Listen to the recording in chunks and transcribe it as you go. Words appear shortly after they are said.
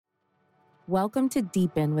Welcome to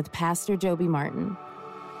Deepen with Pastor Joby Martin.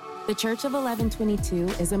 The Church of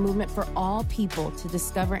 1122 is a movement for all people to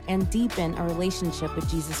discover and deepen a relationship with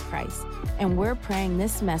Jesus Christ. And we're praying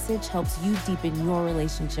this message helps you deepen your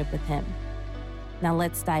relationship with Him. Now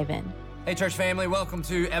let's dive in. Hey, church family, welcome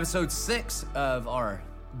to episode 6 of our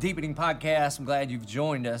Deepening podcast. I'm glad you've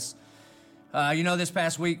joined us. This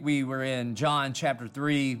past week we were in John chapter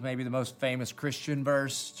 3, maybe the most famous Christian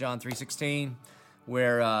verse, John 3:16,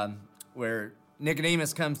 where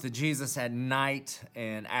Nicodemus comes to Jesus at night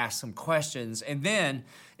and asks some questions. And then,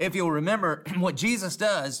 if you'll remember, what Jesus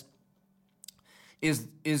does is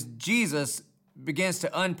Jesus begins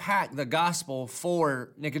to unpack the gospel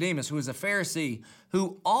for Nicodemus, who is a Pharisee,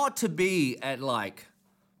 who ought to be at like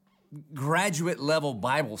graduate level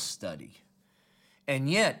Bible study. And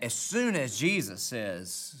yet, as soon as Jesus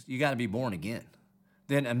says, you got to be born again,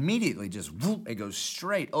 then immediately just whoop, it goes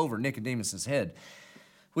straight over Nicodemus's head.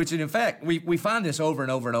 Which, in fact, we find this over and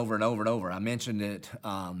over and over and over and over. I mentioned it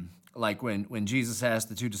like when Jesus asked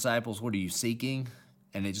the two disciples, what are you seeking?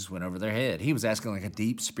 And it just went over their head. He was asking like a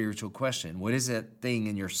deep spiritual question. What is that thing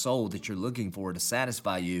in your soul that you're looking for to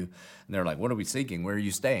satisfy you? And they're like, what are we seeking? Where are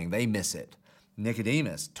you staying? They miss it.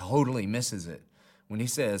 Nicodemus totally misses it. When he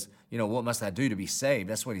says, what must I do to be saved?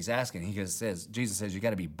 That's what he's asking. Jesus says, you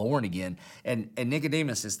got to be born again. And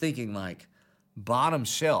Nicodemus is thinking like, bottom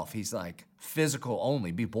shelf. He's like, physical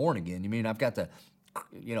only, be born again. You mean I've got to,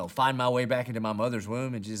 find my way back into my mother's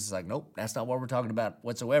womb? And Jesus is like, nope, that's not what we're talking about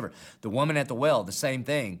whatsoever. The woman at the well, the same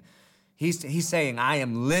thing. He's saying, I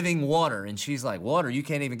am living water. And she's like, water? You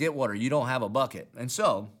can't even get water. You don't have a bucket. And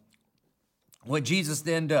so what Jesus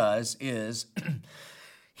then does is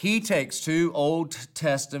he takes two Old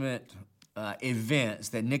Testament events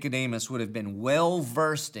that Nicodemus would have been well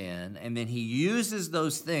versed in, and then he uses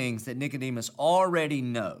those things that Nicodemus already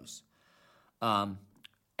knows.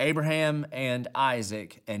 Abraham and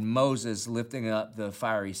Isaac and Moses lifting up the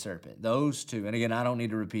fiery serpent. Those two, and again, I don't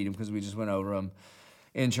need to repeat them because we just went over them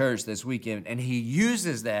in church this weekend, and he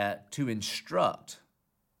uses that to instruct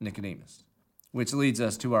Nicodemus, which leads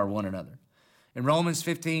us to our one another. In Romans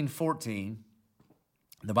 15:14,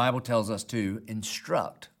 the Bible tells us to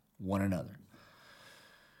instruct one another.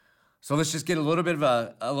 So let's just get a little bit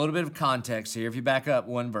of context here. If you back up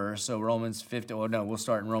one verse, so we'll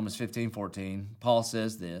start in Romans 15:14. Paul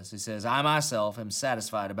says this. He says, I myself am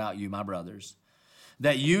satisfied about you, my brothers,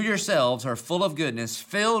 that you yourselves are full of goodness,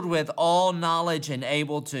 filled with all knowledge, and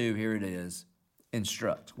able to, here it is,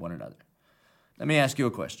 instruct one another. Let me ask you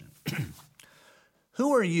a question.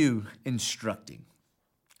 Who are you instructing?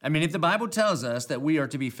 I mean, if the Bible tells us that we are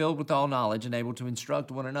to be filled with all knowledge and able to instruct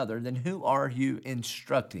one another, then who are you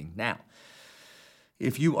instructing? Now,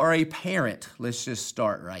 if you are a parent, let's just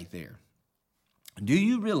start right there. Do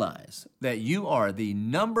you realize that you are the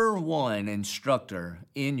number one instructor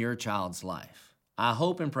in your child's life? I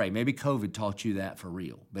hope and pray, maybe COVID taught you that for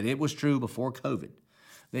real, but it was true before COVID,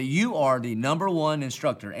 that you are the number one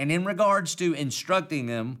instructor. And in regards to instructing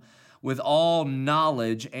them with all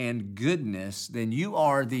knowledge and goodness, then you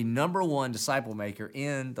are the number one disciple maker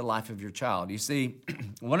in the life of your child. You see,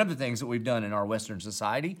 one of the things that we've done in our Western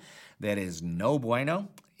society that is no bueno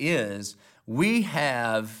is we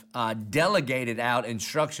have delegated out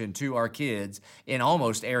instruction to our kids in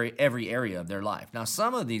almost every area of their life. Now,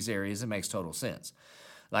 some of these areas, it makes total sense.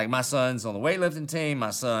 Like my son's on the weightlifting team, my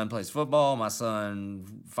son plays football, my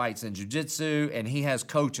son fights in jiu-jitsu, and he has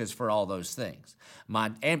coaches for all those things.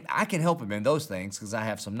 And I can help him in those things because I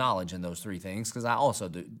have some knowledge in those three things because I also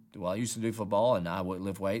I used to do football and I would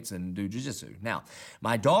lift weights and do jiu-jitsu. Now,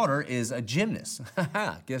 my daughter is a gymnast.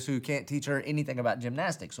 Guess who can't teach her anything about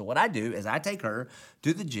gymnastics? So what I do is I take her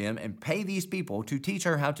to the gym and pay these people to teach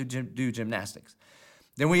her how to do gymnastics.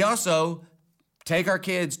 Then we also take our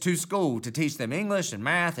kids to school to teach them English and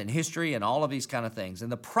math and history and all of these kind of things. And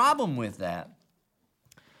the problem with that,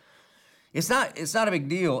 it's not a big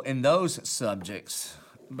deal in those subjects,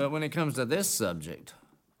 but when it comes to this subject,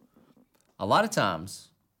 a lot of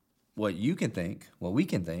times what we can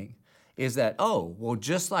think is that,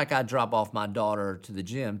 just like I drop off my daughter to the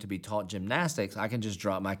gym to be taught gymnastics, I can just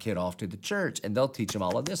drop my kid off to the church and they'll teach them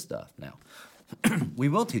all of this stuff. Now, we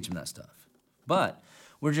will teach them that stuff, but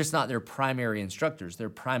we're just not their primary instructors, their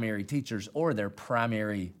primary teachers, or their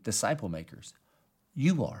primary disciple makers.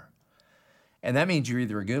 You are. And that means you're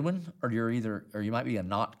either a good one or you might be a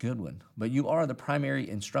not good one. But you are the primary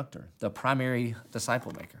instructor, the primary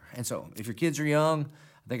disciple maker. And so if your kids are young,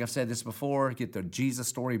 I think I've said this before, get the Jesus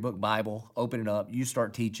Storybook Bible, open it up, you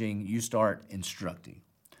start teaching, you start instructing.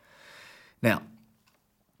 Now,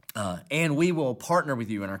 And we will partner with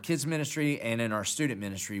you in our kids ministry and in our student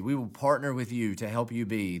ministry. We will partner with you to help you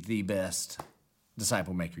be the best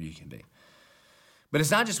disciple maker you can be. But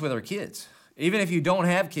it's not just with our kids. Even if you don't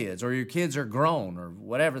have kids or your kids are grown or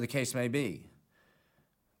whatever the case may be,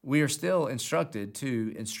 we are still instructed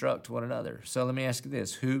to instruct one another. So let me ask you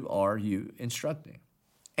this: who are you instructing?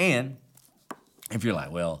 And if you're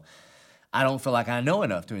like, well, I don't feel like I know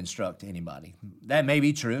enough to instruct anybody. That may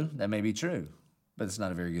be true. That may be true. But it's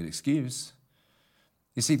not a very good excuse.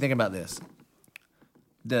 You see, think about this.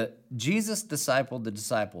 Jesus discipled the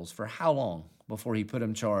disciples for how long before he put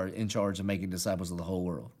them in charge of making disciples of the whole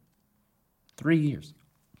world? 3 years.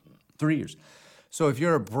 3 years. So if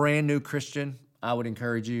you're a brand new Christian, I would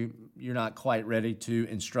encourage you, you're not quite ready to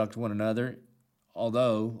instruct one another.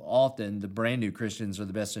 Although often the brand new Christians are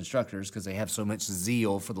the best instructors because they have so much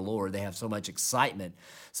zeal for the Lord. They have so much excitement.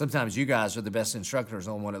 Sometimes you guys are the best instructors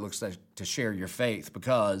on what it looks like to share your faith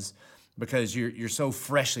because you're so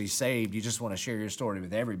freshly saved. You just want to share your story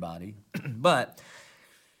with everybody. But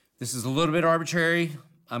this is a little bit arbitrary.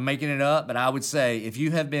 I'm making it up, but I would say if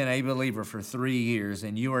you have been a believer for 3 years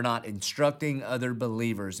and you are not instructing other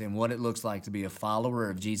believers in what it looks like to be a follower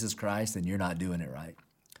of Jesus Christ, then you're not doing it right.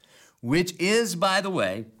 Which is, by the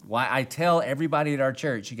way, why I tell everybody at our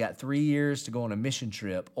church, you got 3 years to go on a mission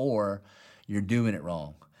trip or you're doing it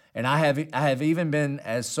wrong. And I have even been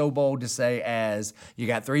as so bold to say as you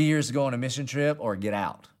got 3 years to go on a mission trip or get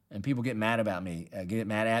out. And people get mad at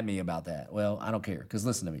me about that. Well, I don't care, because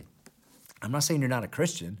listen to me. I'm not saying you're not a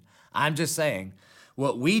Christian. I'm just saying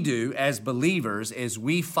what we do as believers is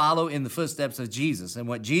we follow in the footsteps of Jesus. And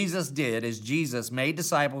what Jesus did is Jesus made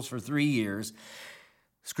disciples for 3 years.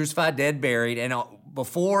 He's crucified, dead, buried, and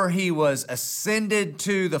before he was ascended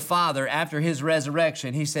to the Father after his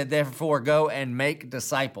resurrection, he said, therefore, go and make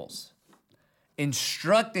disciples,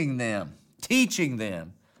 instructing them, teaching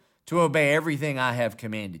them to obey everything I have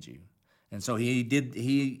commanded you. And so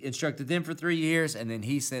he instructed them for 3 years, and then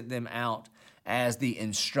he sent them out as the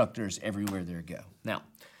instructors everywhere they go. Now,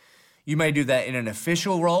 you may do that in an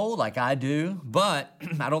official role like I do, but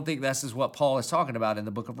I don't think this is what Paul is talking about in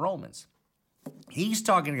the book of Romans. He's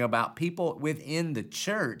talking about people within the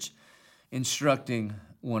church instructing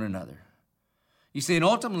one another. You see, and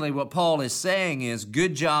ultimately what Paul is saying is,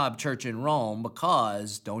 good job, church in Rome,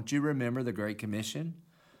 because don't you remember the Great Commission?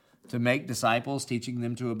 To make disciples, teaching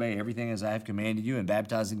them to obey everything as I have commanded you, and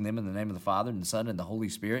baptizing them in the name of the Father and the Son and the Holy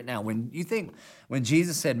Spirit. Now, when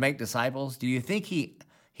Jesus said make disciples, do you think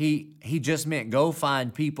he just meant go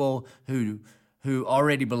find people who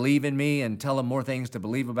already believe in me and tell them more things to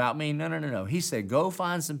believe about me? No. He said, go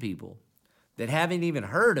find some people that haven't even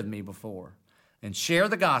heard of me before and share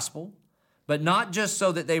the gospel, but not just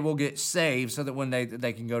so that they will get saved so that when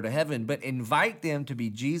they can go to heaven, but invite them to be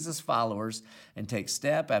Jesus followers and take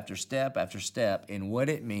step after step after step in what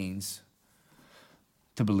it means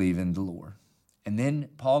to believe in the Lord. And then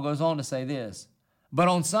Paul goes on to say this, but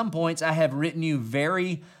on some points I have written you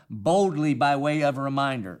very boldly by way of a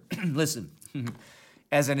reminder. Listen.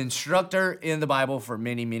 As an instructor in the Bible for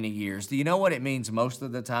many, many years, do you know what it means most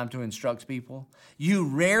of the time to instruct people? You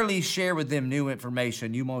rarely share with them new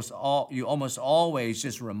information. You almost always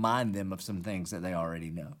just remind them of some things that they already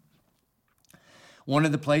know. One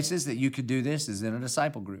of the places that you could do this is in a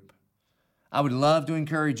disciple group. I would love to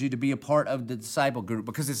encourage you to be a part of the disciple group,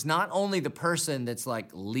 because it's not only the person that's like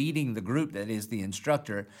leading the group that is the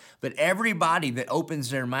instructor, but everybody that opens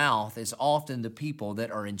their mouth is often the people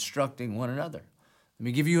that are instructing one another. Let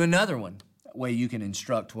me give you another way you can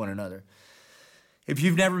instruct one another. If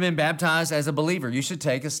you've never been baptized as a believer, you should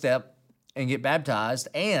take a step and get baptized.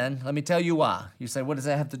 And let me tell you why. You say, what does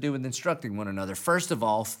that have to do with instructing one another? First of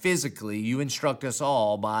all, physically, you instruct us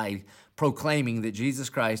all by proclaiming that Jesus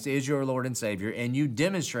Christ is your Lord and Savior, and you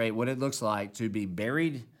demonstrate what it looks like to be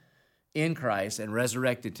buried in Christ and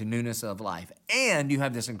resurrected to newness of life. And you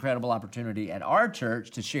have this incredible opportunity at our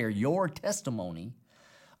church to share your testimony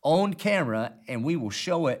on camera, and we will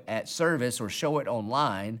show it at service or show it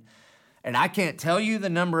online. And I can't tell you the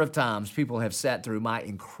number of times people have sat through my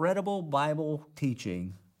incredible Bible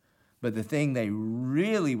teaching, but the thing they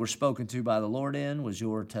really were spoken to by the Lord in was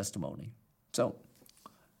your testimony. So,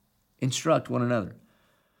 instruct one another.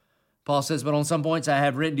 Paul says, but on some points I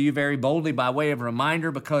have written to you very boldly by way of a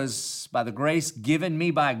reminder, because by the grace given me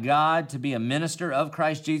by God to be a minister of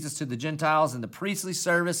Christ Jesus to the Gentiles in the priestly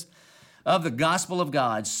service of the gospel of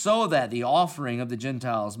God, so that the offering of the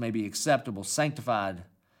Gentiles may be acceptable, sanctified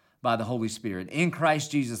by the Holy Spirit. In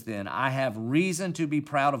Christ Jesus, then, I have reason to be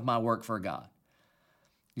proud of my work for God.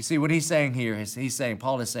 You see, what he's saying here is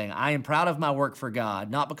Paul is saying, I am proud of my work for God,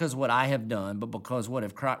 not because of what I have done, but because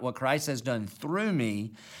what Christ has done through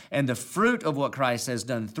me. And the fruit of what Christ has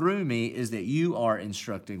done through me is that you are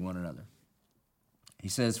instructing one another. He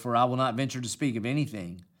says, for I will not venture to speak of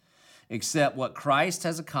anything except what Christ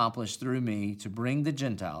has accomplished through me to bring the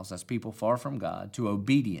Gentiles, that's people far from God, to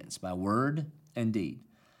obedience by word and deed,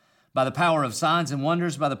 by the power of signs and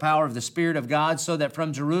wonders, by the power of the Spirit of God, so that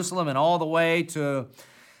from Jerusalem and all the way to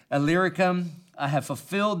Illyricum, I have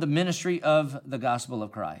fulfilled the ministry of the gospel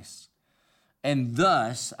of Christ. And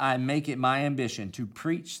thus I make it my ambition to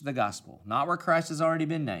preach the gospel, not where Christ has already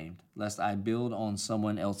been named, lest I build on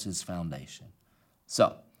someone else's foundation.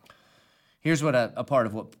 So, here's what a part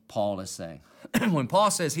of what Paul is saying. When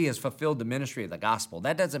Paul says he has fulfilled the ministry of the gospel,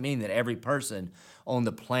 that doesn't mean that every person on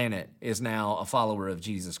the planet is now a follower of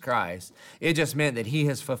Jesus Christ. It just meant that he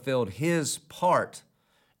has fulfilled his part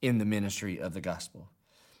in the ministry of the gospel.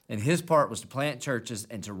 And his part was to plant churches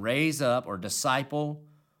and to raise up or disciple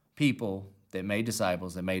people that made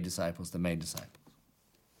disciples, that made disciples, that made disciples.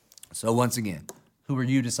 So once again, who are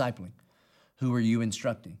you discipling? Who are you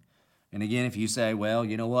instructing? And again, if you say, well,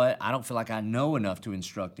 you know what? I don't feel like I know enough to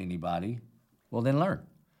instruct anybody. Well, then learn.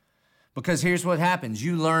 Because here's what happens.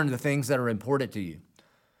 You learn the things that are important to you.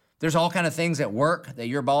 There's all kinds of things at work that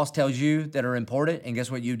your boss tells you that are important, and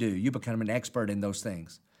guess what you do? You become an expert in those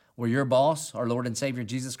things. Where your boss, our Lord and Savior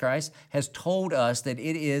Jesus Christ, has told us that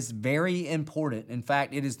it is very important. In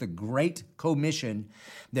fact, it is the great commission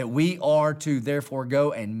that we are to therefore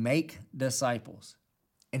go and make disciples.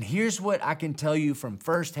 And here's what I can tell you from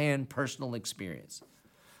firsthand personal experience.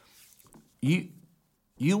 You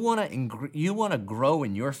want to grow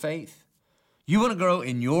in your faith? You want to grow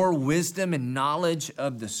in your wisdom and knowledge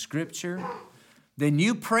of the Scripture? Then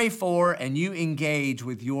you pray for and you engage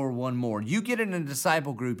with your one more. You get in a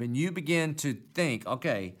disciple group and you begin to think,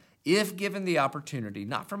 okay, if given the opportunity,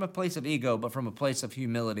 not from a place of ego, but from a place of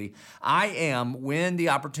humility, when the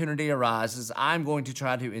opportunity arises, I'm going to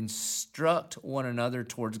try to instruct one another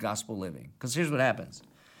towards gospel living. Because here's what happens.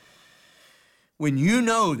 When you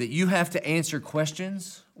know that you have to answer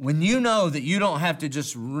questions, when you know that you don't have to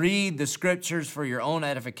just read the Scriptures for your own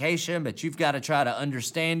edification, but you've got to try to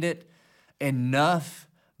understand it enough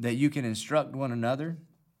that you can instruct one another,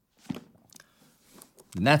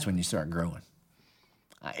 then that's when you start growing.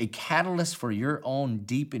 A catalyst for your own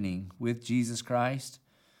deepening with Jesus Christ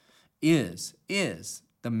is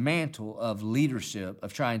the mantle of leadership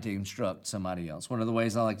of trying to instruct somebody else. One of the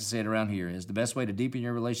ways I like to say it around here is the best way to deepen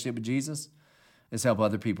your relationship with Jesus is help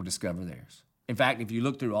other people discover theirs. In fact, if you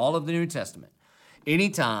look through all of the New Testament,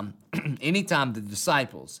 anytime the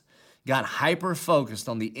disciples got hyper-focused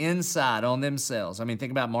on the inside, on themselves. I mean, think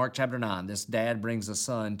about Mark chapter 9. This dad brings a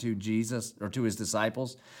son to Jesus, or to his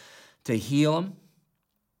disciples, to heal him.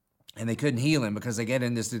 And they couldn't heal him because they get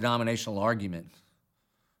in this denominational argument.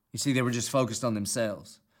 You see, they were just focused on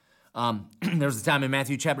themselves. There was a time in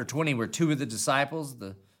Matthew chapter 20 where two of the disciples,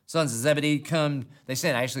 the sons of Zebedee, send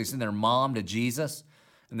their mom to Jesus.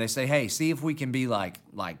 And they say, hey, see if we can be like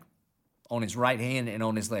on his right hand and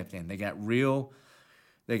on his left hand. They got real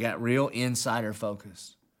insider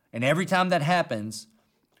focus. And every time that happens,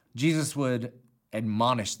 Jesus would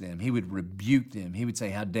admonish them. He would rebuke them. He would say,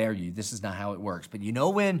 how dare you? This is not how it works. But you know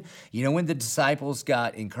when the disciples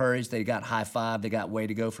got encouraged, they got high-fived, they got way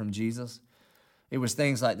to go from Jesus? It was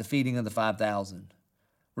things like the feeding of the 5,000.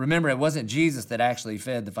 Remember, it wasn't Jesus that actually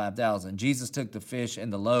fed the 5,000. Jesus took the fish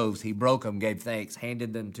and the loaves, he broke them, gave thanks,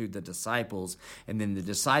 handed them to the disciples, and then the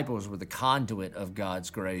disciples were the conduit of God's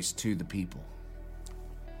grace to the people.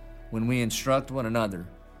 When we instruct one another,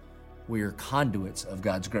 we are conduits of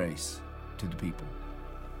God's grace to the people.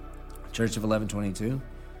 Church of 1122,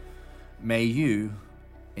 may you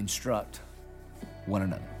instruct one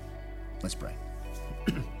another. Let's pray.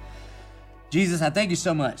 Jesus, I thank you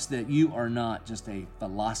so much that you are not just a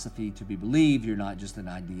philosophy to be believed. You're not just an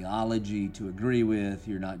ideology to agree with.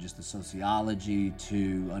 You're not just a sociology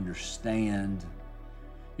to understand.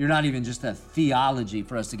 You're not even just a theology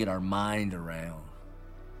for us to get our mind around.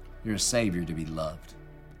 You're a Savior to be loved.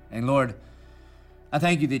 And Lord, I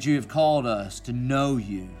thank you that you have called us to know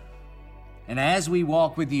you. And as we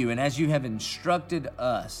walk with you and as you have instructed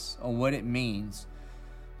us on what it means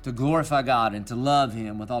to glorify God and to love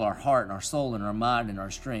him with all our heart and our soul and our mind and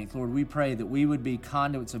our strength, Lord, we pray that we would be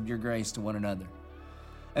conduits of your grace to one another.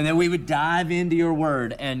 And that we would dive into your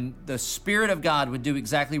word and the Spirit of God would do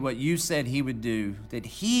exactly what you said he would do, that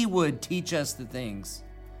he would teach us the things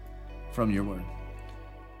from your word.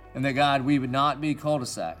 And that, God, we would not be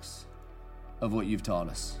cul-de-sacs of what you've taught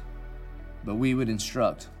us, but we would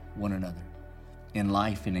instruct one another in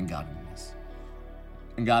life and in godliness.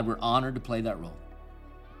 And God, we're honored to play that role.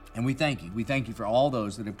 And we thank you. We thank you for all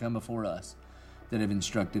those that have come before us, that have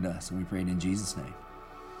instructed us. And we pray it in Jesus' name.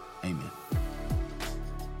 Amen.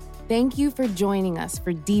 Thank you for joining us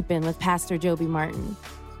for Deepen with Pastor Joby Martin.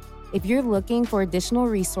 If you're looking for additional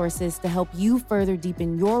resources to help you further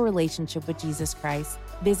deepen your relationship with Jesus Christ,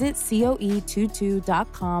 visit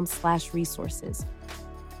coe22.com/resources.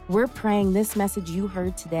 We're praying this message you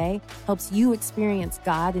heard today helps you experience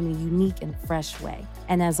God in a unique and fresh way.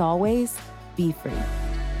 And as always, be free.